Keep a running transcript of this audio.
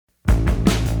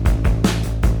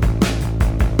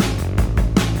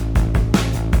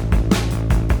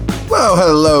Well,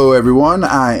 hello everyone.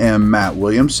 I am Matt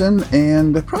Williamson,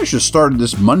 and I probably should have started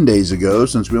this Mondays ago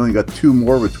since we only got two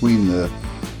more between the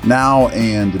now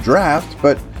and the draft,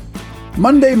 but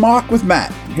Monday mock with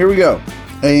Matt. Here we go.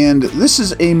 And this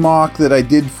is a mock that I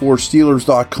did for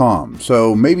Steelers.com.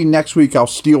 So maybe next week I'll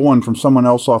steal one from someone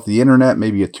else off the internet,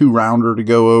 maybe a 2-rounder to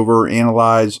go over,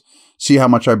 analyze, see how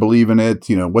much I believe in it,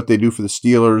 what they do for the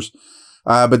Steelers.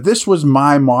 But this was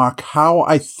my mock, how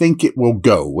I think it will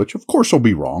go, which of course will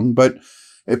be wrong, but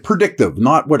predictive,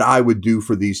 not what I would do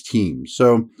for these teams.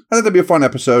 So I thought that'd be a fun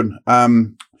episode.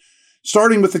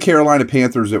 Starting with the Carolina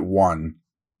Panthers at 1,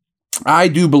 I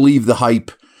do believe the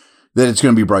hype that it's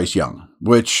going to be Bryce Young,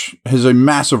 which has a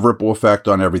massive ripple effect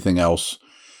on everything else.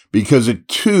 Because at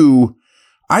 2,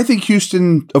 I think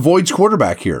Houston avoids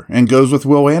quarterback here and goes with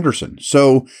Will Anderson.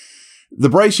 So the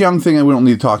Bryce Young thing, we don't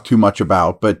need to talk too much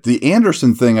about, but the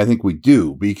Anderson thing, I think we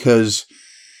do, because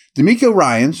D'Amico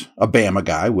Ryans, a Bama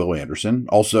guy, Will Anderson,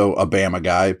 also a Bama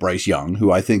guy, Bryce Young, who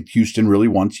I think Houston really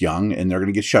wants Young, and they're going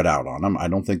to get shut out on him. I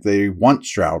don't think they want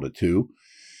Stroud at 2.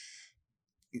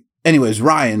 Anyways,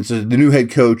 Ryans, the new head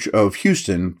coach of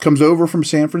Houston, comes over from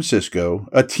San Francisco,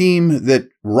 a team that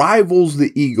rivals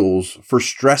the Eagles for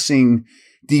stressing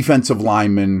defensive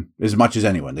linemen as much as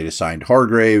anyone. They just signed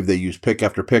Hargrave. They use pick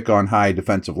after pick on high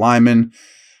defensive linemen.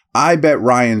 I bet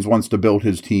Ryans wants to build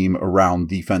his team around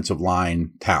defensive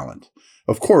line talent.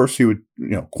 Of course, he would,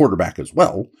 quarterback as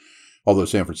well, although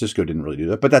San Francisco didn't really do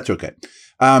that, but that's okay.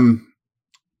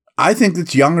 I think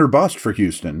it's Young or bust for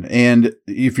Houston. And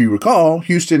if you recall,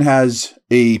 Houston has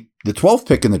the 12th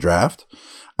pick in the draft.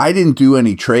 I didn't do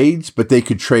any trades, but they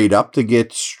could trade up to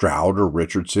get Stroud or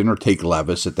Richardson or take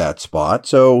Levis at that spot.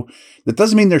 So that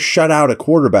doesn't mean they're shut out at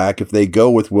quarterback if they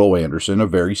go with Will Anderson, a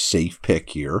very safe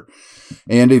pick here,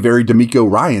 and a very D'Amico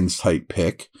Ryans type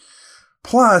pick.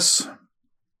 Plus,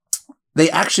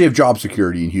 they actually have job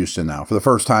security in Houston now for the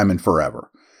first time in forever.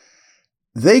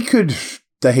 They could,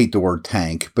 I hate the word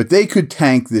tank, but they could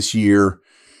tank this year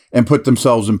and put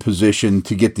themselves in position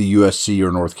to get the USC or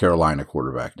North Carolina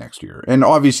quarterback next year. And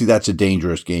obviously that's a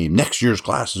dangerous game. Next year's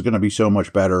class is going to be so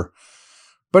much better.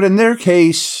 But in their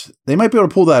case, they might be able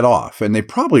to pull that off. And they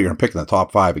probably are going to pick in the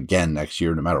top 5 again next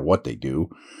year, no matter what they do.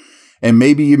 And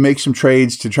maybe you make some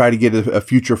trades to try to get a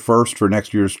future first for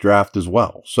next year's draft as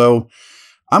well. So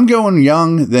I'm going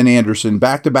Young, then Anderson,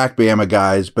 back-to-back Bama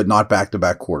guys, but not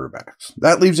back-to-back quarterbacks.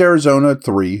 That leaves Arizona at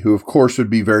 3, who of course would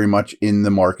be very much in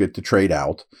the market to trade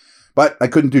out. But I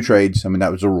couldn't do trades. I mean,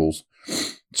 that was the rules.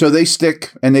 So they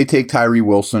stick and they take Tyree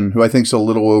Wilson, who I think is a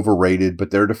little overrated,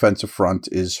 but their defensive front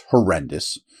is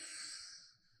horrendous.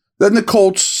 Then the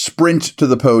Colts sprint to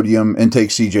the podium and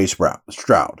take C.J.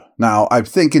 Stroud. Now, I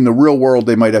think in the real world,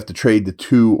 they might have to trade the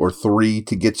 2 or 3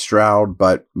 to get Stroud,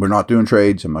 but we're not doing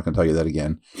trades. I'm not going to tell you that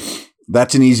again.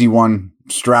 That's an easy one.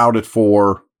 Stroud at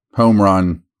 4, home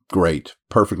run, great.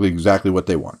 Perfectly exactly what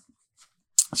they want.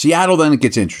 Seattle, then it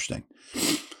gets interesting.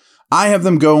 I have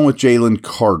them going with Jalen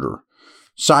Carter.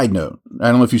 Side note, I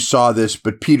don't know if you saw this,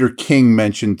 but Peter King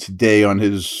mentioned today on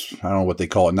his, I don't know what they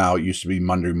call it now, it used to be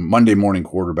Monday morning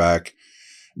quarterback,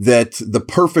 that the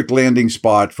perfect landing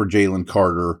spot for Jalen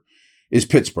Carter is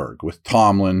Pittsburgh with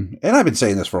Tomlin. And I've been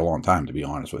saying this for a long time, to be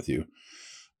honest with you.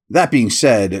 That being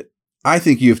said, I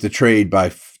think you have to trade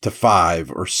to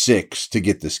 5 or 6 to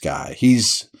get this guy.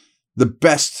 He's the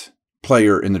best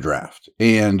player in the draft,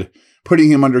 and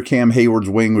putting him under Cam Hayward's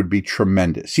wing would be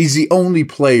tremendous. He's the only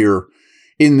player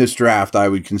in this draft I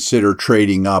would consider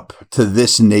trading up to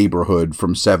this neighborhood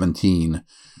from 17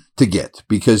 to get,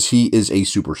 because he is a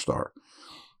superstar.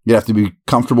 You have to be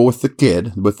comfortable with the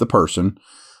kid, with the person.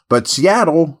 But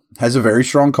Seattle has a very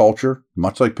strong culture,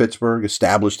 much like Pittsburgh,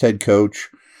 established head coach,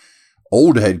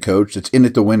 old head coach that's in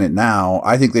it to win it now.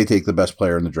 I think they take the best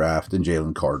player in the draft in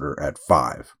Jalen Carter at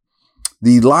 5.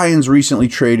 The Lions recently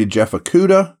traded Jeff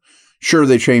Okudah. Sure,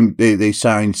 they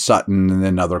signed Sutton and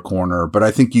another corner, but I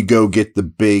think you go get the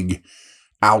big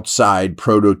outside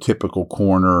prototypical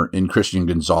corner in Christian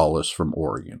Gonzalez from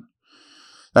Oregon.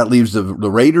 That leaves the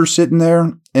Raiders sitting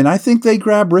there, and I think they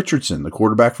grab Richardson, the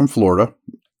quarterback from Florida.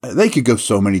 They could go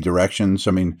so many directions.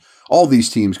 I mean, all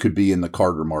these teams could be in the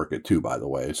Carter market too, by the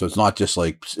way. So it's not just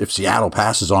like if Seattle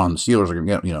passes on, the Steelers are going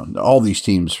to get, all these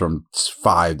teams from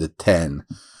 5 to 10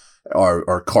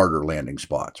 are Carter landing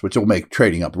spots, which will make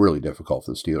trading up really difficult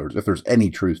for the Steelers, if there's any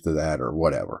truth to that or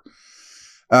whatever.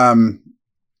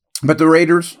 But the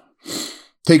Raiders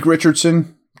take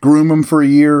Richardson, groom him for a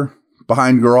year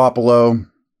behind Garoppolo.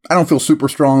 I don't feel super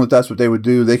strong that that's what they would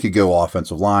do. They could go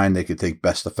offensive line. They could take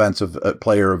best defensive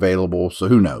player available. So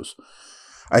who knows?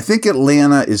 I think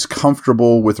Atlanta is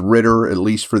comfortable with Ritter, at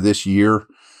least for this year.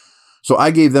 So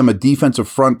I gave them a defensive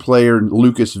front player,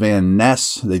 Lucas Van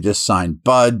Ness. They just signed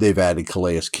Bud. They've added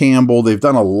Calais Campbell. They've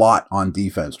done a lot on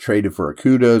defense. Traded for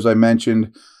Akuda, as I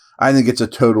mentioned. I think it's a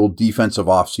total defensive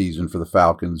offseason for the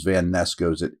Falcons. Van Ness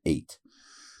goes at 8.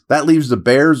 That leaves the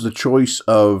Bears the choice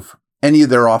of any of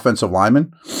their offensive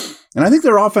linemen. And I think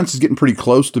their offense is getting pretty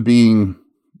close to being,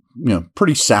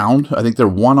 pretty sound. I think they're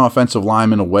one offensive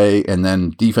lineman away and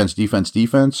then defense.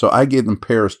 So I gave them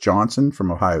Paris Johnson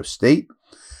from Ohio State.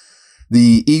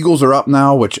 The Eagles are up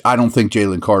now, which I don't think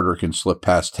Jalen Carter can slip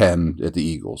past 10 at the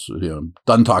Eagles.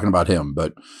 Done talking about him,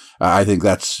 but I think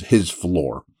that's his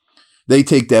floor. They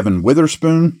take Devin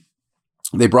Witherspoon.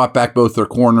 They brought back both their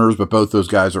corners, but both those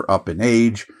guys are up in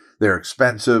age. They're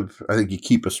expensive. I think you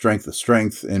keep a strength of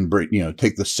strength and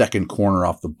take the second corner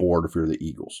off the board if you're the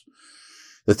Eagles.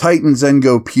 The Titans then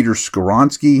go Peter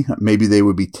Skoronski. Maybe they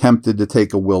would be tempted to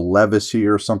take a Will Levis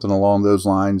here, something along those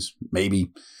lines.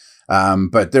 Maybe.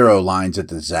 But their O-line's a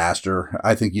disaster.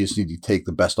 I think you just need to take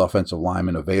the best offensive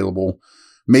lineman available.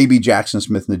 Maybe Jackson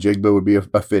Smith-Njigba would be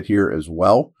a fit here as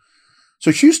well.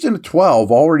 So Houston at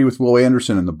 12, already with Will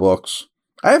Anderson in the books.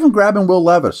 I haven't grabbing Will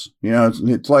Levis.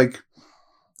 It's like,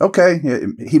 okay,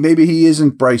 maybe he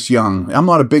isn't Bryce Young. I'm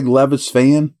not a big Levis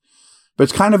fan, but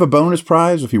it's kind of a bonus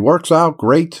prize. If he works out,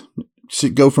 great.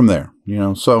 Go from there.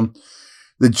 So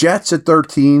the Jets at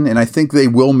 13, and I think they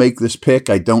will make this pick.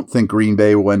 I don't think Green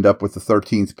Bay will end up with the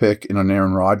 13th pick in an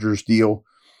Aaron Rodgers deal.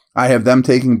 I have them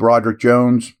taking Broderick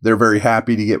Jones. They're very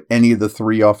happy to get any of the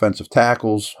 3 offensive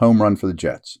tackles. Home run for the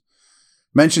Jets.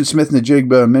 Mentioned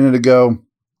Smith-Njigba a minute ago.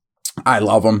 I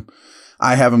love him.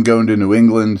 I have him going to New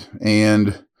England,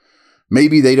 and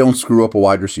maybe they don't screw up a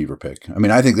wide receiver pick.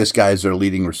 I think this guy is their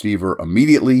leading receiver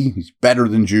immediately. He's better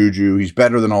than Juju. He's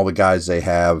better than all the guys they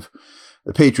have.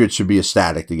 The Patriots should be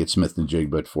ecstatic to get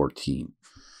Smith-Njigba at 14.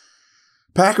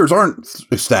 Packers aren't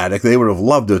ecstatic. They would have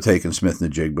loved to have taken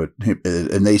Smith-Njigba,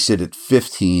 and they sit at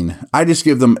 15. I just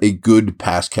give them a good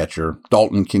pass catcher,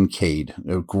 Dalton Kincaid,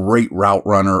 a great route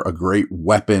runner, a great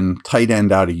weapon, tight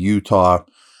end out of Utah.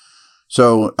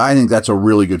 So I think that's a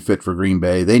really good fit for Green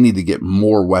Bay. They need to get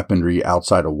more weaponry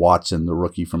outside of Watson, the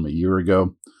rookie from a year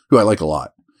ago, who I like a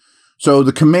lot. So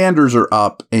the Commanders are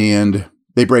up, and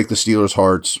they break the Steelers'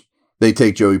 hearts. They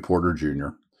take Joey Porter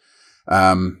Jr.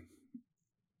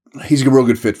 He's a real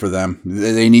good fit for them.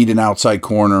 They need an outside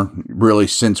corner, really,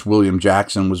 since William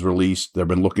Jackson was released. They've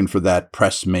been looking for that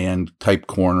press man type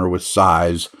corner with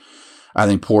size. I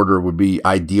think Porter would be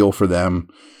ideal for them.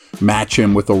 Match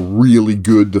him with a really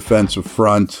good defensive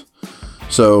front.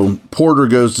 So Porter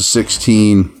goes to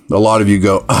 16. A lot of you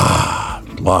go,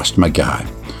 lost my guy.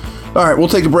 All right, we'll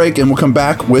take a break and we'll come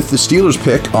back with the Steelers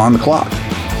pick on the clock.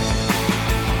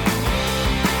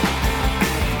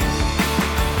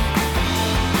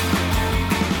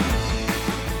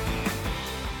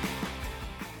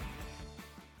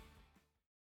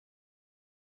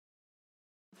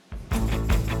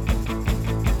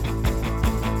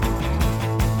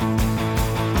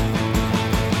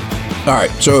 All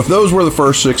right, so if those were the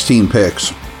first 16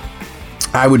 picks,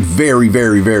 I would very,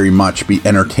 very, very much be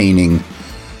entertaining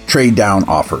trade down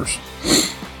offers.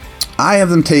 I have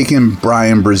them taking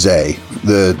Brian Brzee,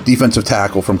 the defensive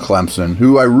tackle from Clemson,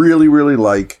 who I really, really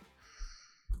like.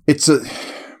 I don't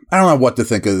know what to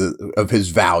think of his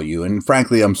value, and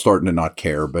frankly, I'm starting to not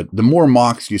care. But the more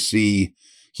mocks you see,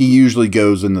 he usually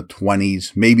goes in the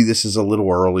 20s. Maybe this is a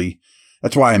little early.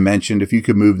 That's why I mentioned if you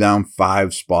could move down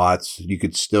 5 spots, you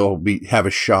could still have a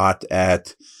shot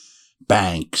at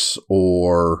Banks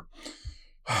or,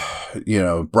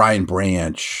 Brian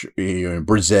Branch,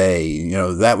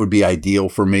 Brzee. That would be ideal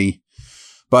for me.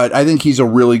 But I think he's a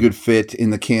really good fit in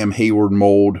the Cam Hayward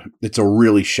mold. It's a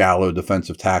really shallow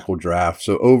defensive tackle draft.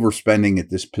 So overspending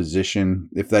at this position,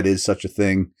 if that is such a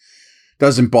thing,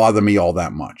 doesn't bother me all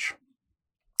that much.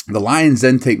 The Lions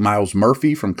then take Myles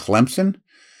Murphy from Clemson.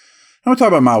 I want to talk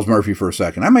about Myles Murphy for a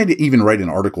second. I might even write an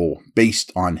article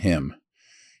based on him.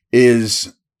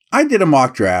 I did a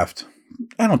mock draft.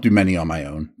 I don't do many on my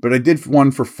own, but I did one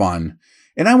for fun.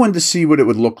 And I wanted to see what it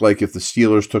would look like if the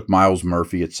Steelers took Myles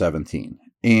Murphy at 17.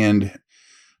 And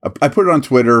I put it on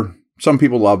Twitter. Some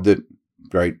people loved it.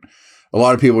 Great. A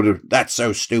lot of people do. That's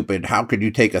so stupid. How could you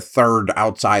take a third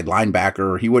outside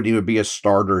linebacker? He wouldn't even be a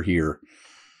starter here.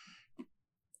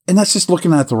 And that's just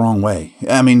looking at it the wrong way.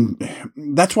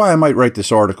 That's why I might write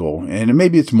this article. And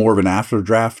maybe it's more of an after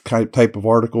draft type of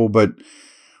article. But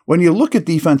when you look at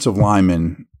defensive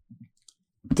linemen,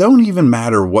 don't even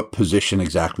matter what position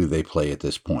exactly they play at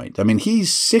this point.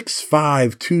 He's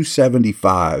 6'5",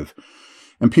 275.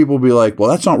 And people will be like, well,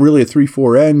 that's not really a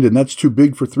 3-4 end, and that's too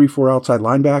big for 3-4 outside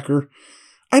linebacker.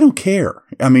 I don't care.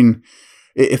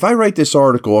 If I write this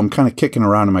article, I'm kind of kicking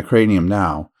around in my cranium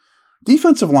now.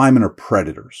 Defensive linemen are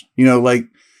predators. Like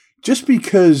just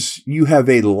because you have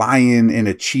a lion and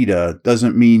a cheetah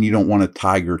doesn't mean you don't want a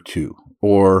tiger too.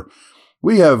 Or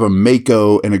we have a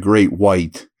mako and a great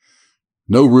white.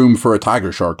 No room for a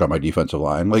tiger shark on my defensive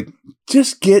line. Like,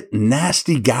 just get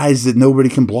nasty guys that nobody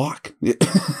can block.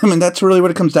 I mean, that's really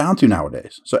what it comes down to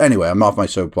nowadays. So anyway, I'm off my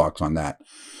soapbox on that.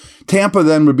 Tampa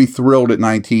then would be thrilled at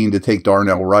 19 to take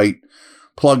Darnell Wright,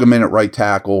 plug him in at right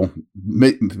tackle,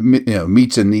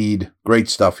 meets a need. Great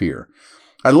stuff here.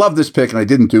 I love this pick, and I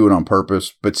didn't do it on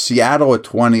purpose, but Seattle at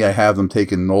 20, I have them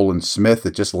taking Nolan Smith.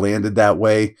 It just landed that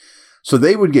way. So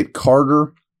they would get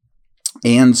Carter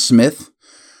and Smith,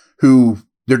 who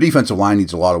their defensive line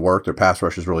needs a lot of work. Their pass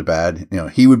rush is really bad.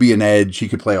 He would be an edge. He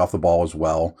could play off the ball as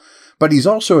well. But he's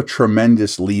also a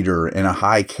tremendous leader and a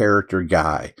high character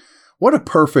guy. What a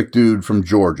perfect dude from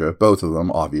Georgia, both of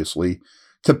them, obviously,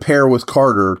 to pair with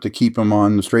Carter to keep him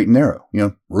on the straight and narrow.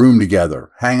 Room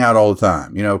together, hang out all the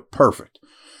time. Perfect.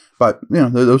 But,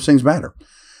 those things matter.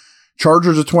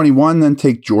 Chargers at 21 then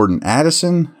take Jordan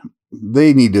Addison.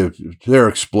 Their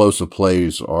explosive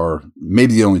plays are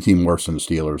maybe the only team worse than the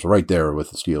Steelers, right there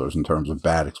with the Steelers in terms of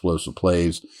bad explosive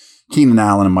plays. Keenan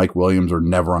Allen and Mike Williams are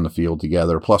never on the field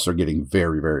together. Plus, they're getting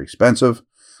very, very expensive.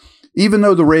 Even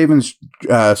though the Ravens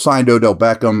signed Odell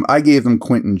Beckham, I gave them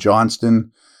Quentin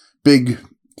Johnston. Big,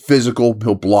 physical,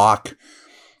 he'll block.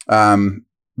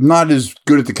 Not as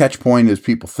good at the catch point as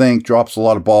people think. Drops a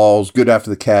lot of balls, good after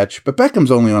the catch. But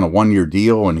Beckham's only on a 1-year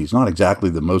deal, and he's not exactly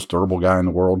the most durable guy in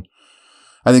the world.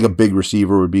 I think a big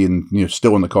receiver would be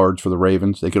still in the cards for the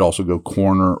Ravens. They could also go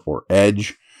corner or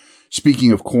edge.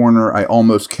 Speaking of corner, I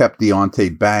almost kept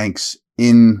Deonte Banks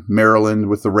in Maryland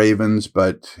with the Ravens,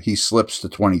 but he slips to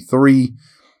 23,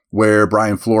 where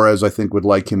Brian Flores, I think, would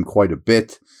like him quite a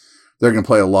bit. They're going to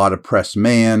play a lot of press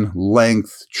man,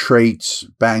 length, traits.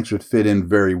 Banks would fit in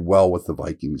very well with the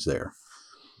Vikings there.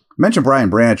 I mentioned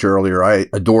Brian Branch earlier. I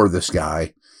adore this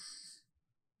guy.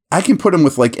 I can put him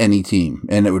with like any team,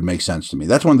 and it would make sense to me.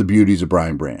 That's one of the beauties of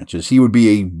Brian Branch, is he would be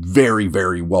a very,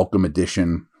 very welcome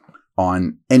addition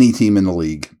on any team in the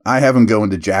league. I have him go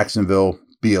into Jacksonville,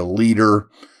 be a leader,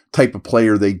 type of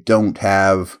player they don't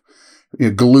have,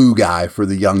 glue guy for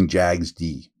the young Jags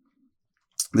D.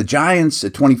 The Giants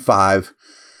at 25,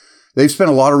 they've spent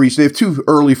a lot of research. They have 2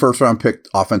 early first-round picked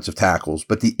offensive tackles,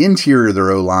 but the interior of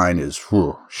their O-line is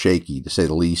shaky, to say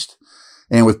the least.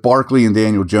 And with Barkley and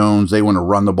Daniel Jones, they want to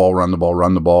run the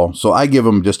ball. So I give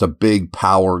them just a big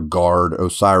power guard,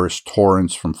 Osiris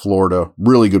Torrance from Florida.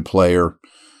 Really good player.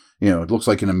 It looks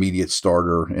like an immediate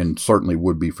starter and certainly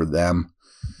would be for them.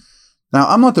 Now,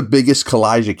 I'm not the biggest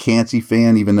Kalijah Cansey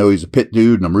fan, even though he's a Pitt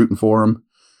dude and I'm rooting for him.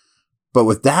 But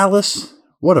with Dallas,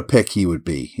 what a pick he would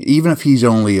be, even if he's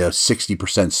only a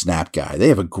 60% snap guy. They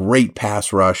have a great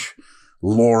pass rush.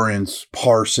 Lawrence,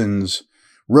 Parsons,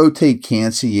 rotate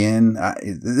Cansey in.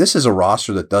 This is a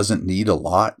roster that doesn't need a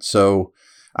lot, so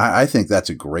I think that's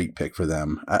a great pick for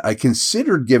them. I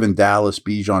considered giving Dallas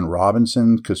Bijan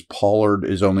Robinson because Pollard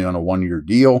is only on a 1-year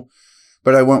deal,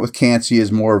 but I went with Cansey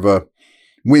as more of a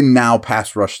win-now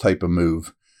pass rush type of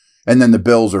move. And then the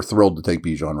Bills are thrilled to take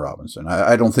Bijan Robinson.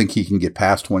 I don't think he can get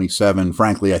past 27.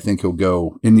 Frankly, I think he'll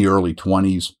go in the early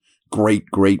 20s.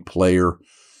 Great player.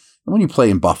 And when you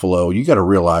play in Buffalo, you got to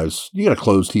realize you got to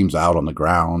close teams out on the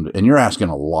ground, and you're asking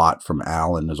a lot from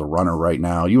Allen as a runner right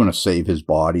now. You want to save his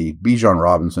body. Bijan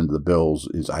Robinson to the Bills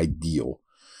is ideal.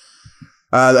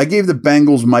 I gave the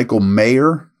Bengals Michael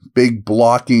Mayer, big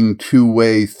blocking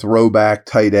 2-way throwback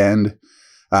tight end.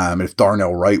 If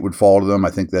Darnell Wright would fall to them,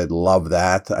 I think they'd love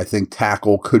that. I think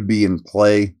tackle could be in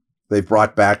play. They've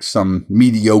brought back some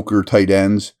mediocre tight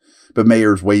ends, but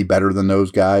Mayer's way better than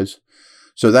those guys.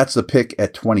 So that's the pick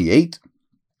at 28.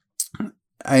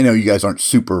 I know you guys aren't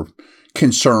super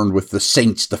concerned with the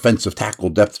Saints defensive tackle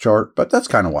depth chart, but that's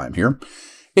kind of why I'm here.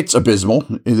 It's abysmal.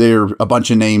 There are a bunch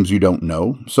of names you don't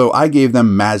know. So I gave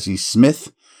them Mazi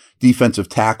Smith, defensive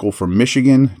tackle from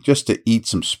Michigan, just to eat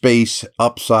some space,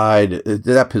 upside.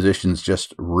 That position's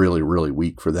just really, really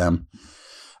weak for them.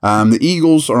 The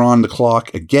Eagles are on the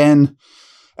clock again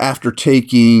after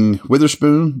taking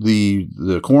Witherspoon,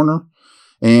 the corner.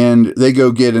 And they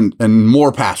go get an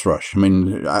more pass rush. I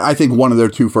mean, I think one of their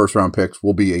 2 first-round picks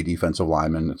will be a defensive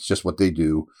lineman. It's just what they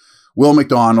do. Will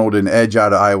McDonald, an edge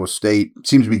out of Iowa State,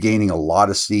 seems to be gaining a lot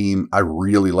of steam. I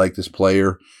really like this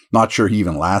player. Not sure he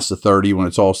even lasts the 30 when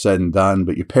it's all said and done,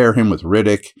 but you pair him with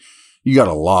Riddick, you got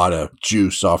a lot of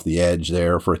juice off the edge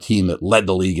there for a team that led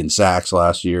the league in sacks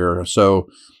last year. So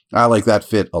I like that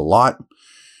fit a lot.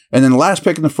 And then the last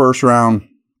pick in the first round,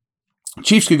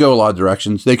 Chiefs could go a lot of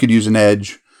directions. They could use an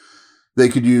edge. They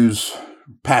could use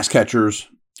pass catchers.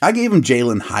 I gave him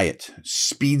Jalen Hyatt,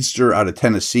 speedster out of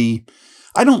Tennessee.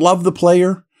 I don't love the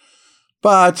player,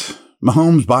 but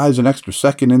Mahomes buys an extra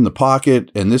second in the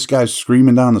pocket, and this guy's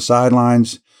screaming down the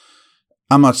sidelines.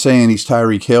 I'm not saying he's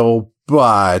Tyreek Hill,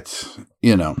 but,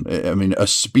 a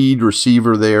speed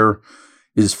receiver there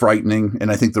is frightening, and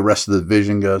I think the rest of the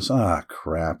division goes,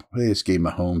 crap. They just gave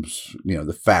Mahomes,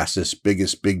 the fastest,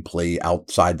 biggest, big play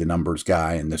outside the numbers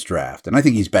guy in this draft. And I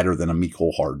think he's better than a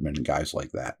Mecole Hardman and guys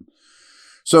like that.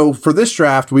 So for this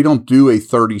draft, we don't do a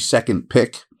 30-second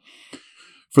pick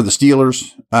for the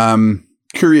Steelers.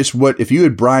 Curious if you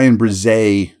had Brian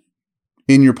Brzee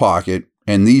in your pocket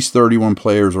and these 31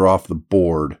 players are off the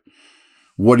board,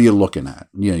 what are you looking at?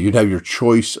 You'd have your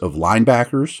choice of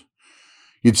linebackers.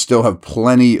 You'd still have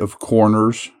plenty of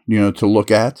corners, to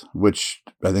look at, which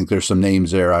I think there's some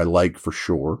names there I like for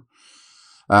sure.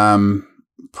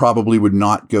 Probably would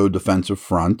not go defensive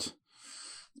front.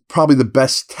 Probably the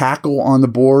best tackle on the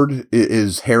board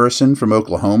is Harrison from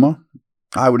Oklahoma.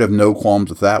 I would have no qualms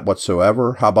with that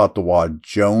whatsoever. How about DeWad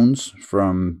Jones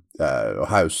from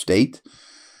Ohio State?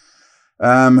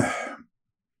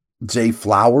 Zay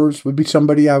Flowers would be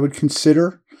somebody I would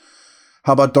consider.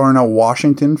 How about Darnell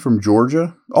Washington from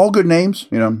Georgia? All good names.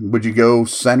 Would you go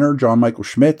center, John Michael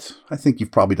Schmidt? I think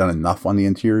you've probably done enough on the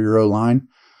interior O-line.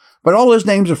 But all those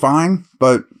names are fine,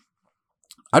 but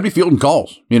I'd be fielding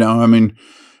calls.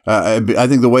 I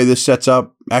think the way this sets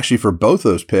up, actually for both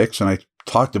those picks, and I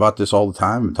talked about this all the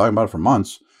time, I've been talking about it for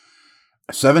months.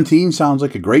 17 sounds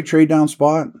like a great trade down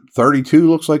spot. 32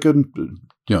 looks like a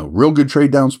real good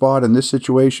trade down spot in this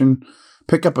situation.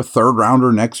 Pick up a third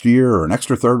rounder next year or an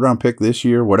extra third round pick this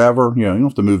year, whatever. You don't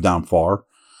have to move down far.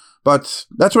 But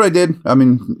that's what I did.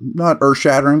 Not earth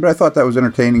shattering, but I thought that was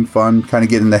entertaining, fun, kind of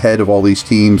get in the head of all these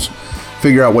teams,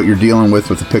 figure out what you're dealing with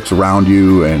the picks around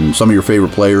you and some of your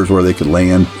favorite players, where they could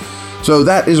land. So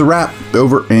that is a wrap.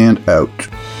 Over and out.